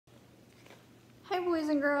Hi boys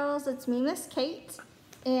and girls, it's me, Miss Kate,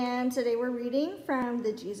 and today we're reading from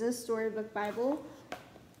the Jesus Storybook Bible.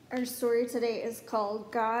 Our story today is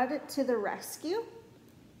called God to the Rescue,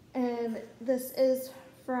 and this is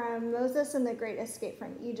from Moses and the Great Escape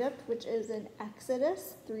from Egypt, which is in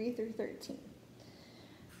Exodus 3 through 13.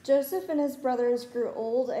 Joseph and his brothers grew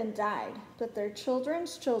old and died, but their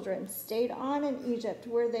children's children stayed on in Egypt,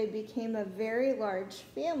 where they became a very large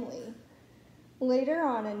family. Later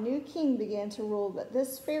on, a new king began to rule, but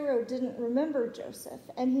this Pharaoh didn't remember Joseph,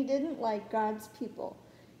 and he didn't like God's people.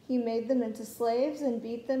 He made them into slaves and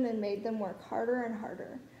beat them and made them work harder and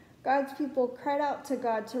harder. God's people cried out to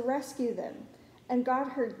God to rescue them, and God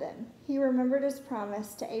heard them. He remembered his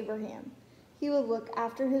promise to Abraham. He would look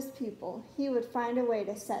after his people. He would find a way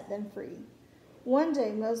to set them free. One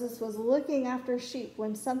day, Moses was looking after sheep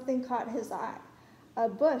when something caught his eye. A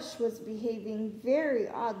bush was behaving very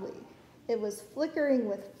oddly. It was flickering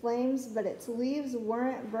with flames, but its leaves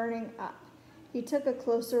weren't burning up. He took a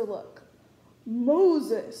closer look.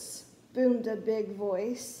 "Moses!" boomed a big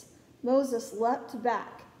voice. Moses leapt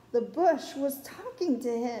back. The bush was talking to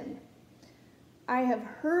him. "I have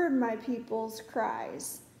heard my people's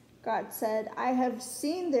cries," God said. "I have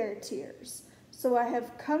seen their tears, so I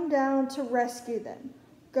have come down to rescue them.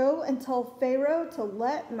 Go and tell Pharaoh to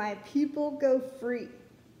let my people go free."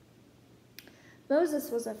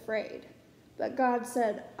 Moses was afraid, but God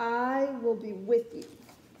said, "I will be with you."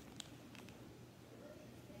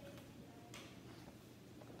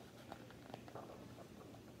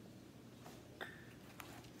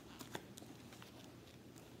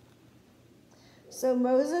 So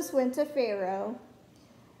Moses went to Pharaoh.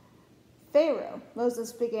 "Pharaoh,"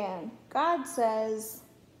 Moses began, "God says—"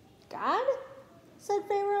 "God?" said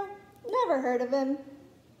Pharaoh. "Never heard of him."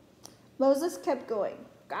 Moses kept going.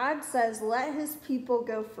 "God says, let his people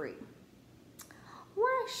go free."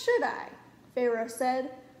 "Why should I?" Pharaoh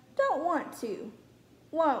said. "Don't want to."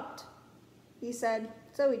 "Won't," he said,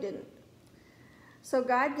 so he didn't. So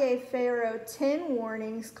God gave Pharaoh 10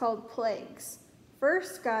 warnings called plagues.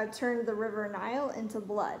 First, God turned the river Nile into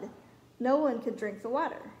blood. No one could drink the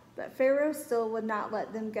water, but Pharaoh still would not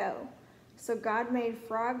let them go. So God made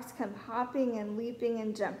frogs come hopping and leaping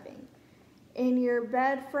and jumping. In your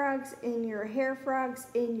bed frogs, in your hair frogs,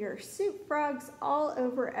 in your soup frogs, all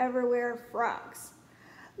over everywhere frogs.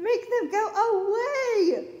 "Make them go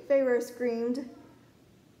away!" Pharaoh screamed.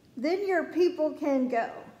 "Then your people can go."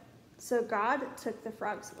 So God took the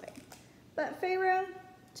frogs away. But Pharaoh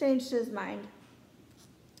changed his mind.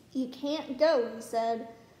 "You can't go," he said.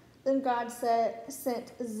 Then God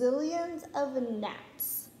sent zillions of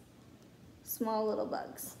gnats, small little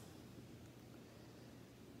bugs.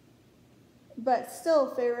 But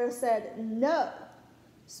still Pharaoh said no.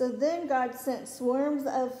 So then God sent swarms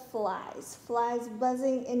of flies, flies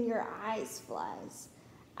buzzing in your eyes flies.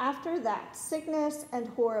 After that, sickness and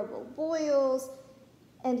horrible boils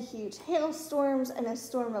and huge hailstorms and a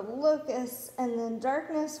storm of locusts, and then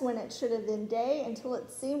darkness when it should have been day, until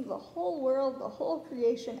it seemed the whole world, the whole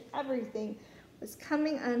creation, everything was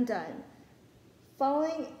coming undone,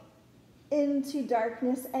 falling into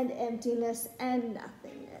darkness and emptiness and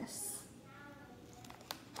nothingness.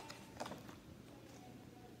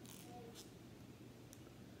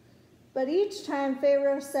 But each time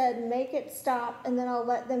Pharaoh said, "Make it stop, and then I'll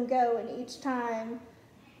let them go." And each time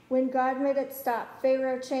when God made it stop,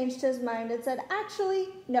 Pharaoh changed his mind and said, "Actually,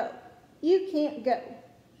 no, you can't go."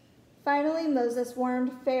 Finally, Moses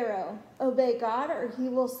warned Pharaoh, "Obey God, or he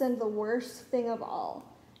will send the worst thing of all."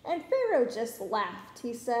 And Pharaoh just laughed.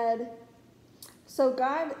 He said, So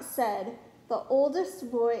God said, "The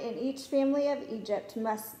oldest boy in each family of Egypt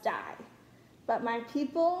must die, but my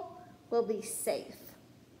people will be safe."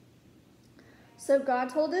 So God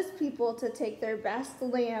told his people to take their best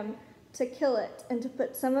lamb, to kill it, and to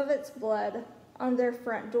put some of its blood on their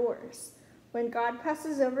front doors. "When God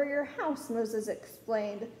passes over your house," Moses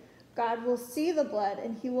explained, "God will see the blood,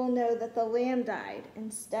 and he will know that the lamb died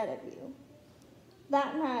instead of you."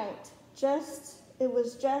 That night, it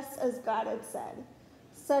was just as God had said.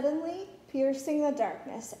 Suddenly, piercing the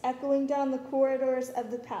darkness, echoing down the corridors of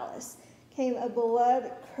the palace, came a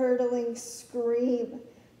blood-curdling scream.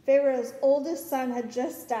 Pharaoh's oldest son had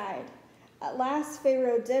just died. At last,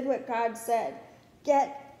 Pharaoh did what God said.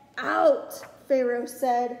 "Get out," Pharaoh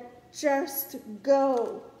said. "Just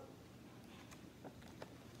go."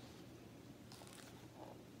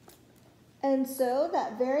 And so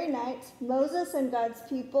that very night, Moses and God's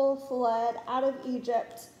people fled out of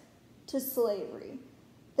Egypt to slavery.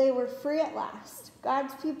 They were free at last.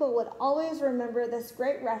 God's people would always remember this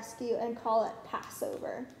great rescue and call it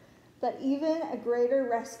Passover. But even a greater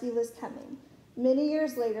rescue was coming. Many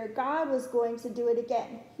years later, God was going to do it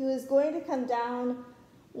again. He was going to come down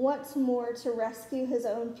once more to rescue his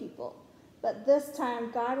own people. But this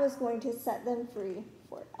time, God was going to set them free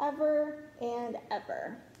forever and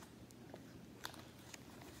ever.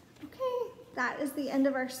 Okay, that is the end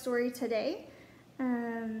of our story today.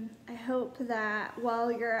 I hope that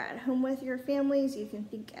while you're at home with your families, you can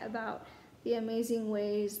think about the amazing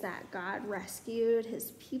ways that God rescued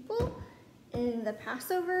his people in the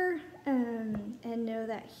Passover, and know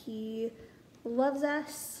that he loves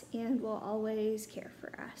us and will always care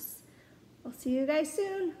for us. We'll see you guys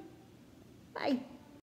soon. Bye.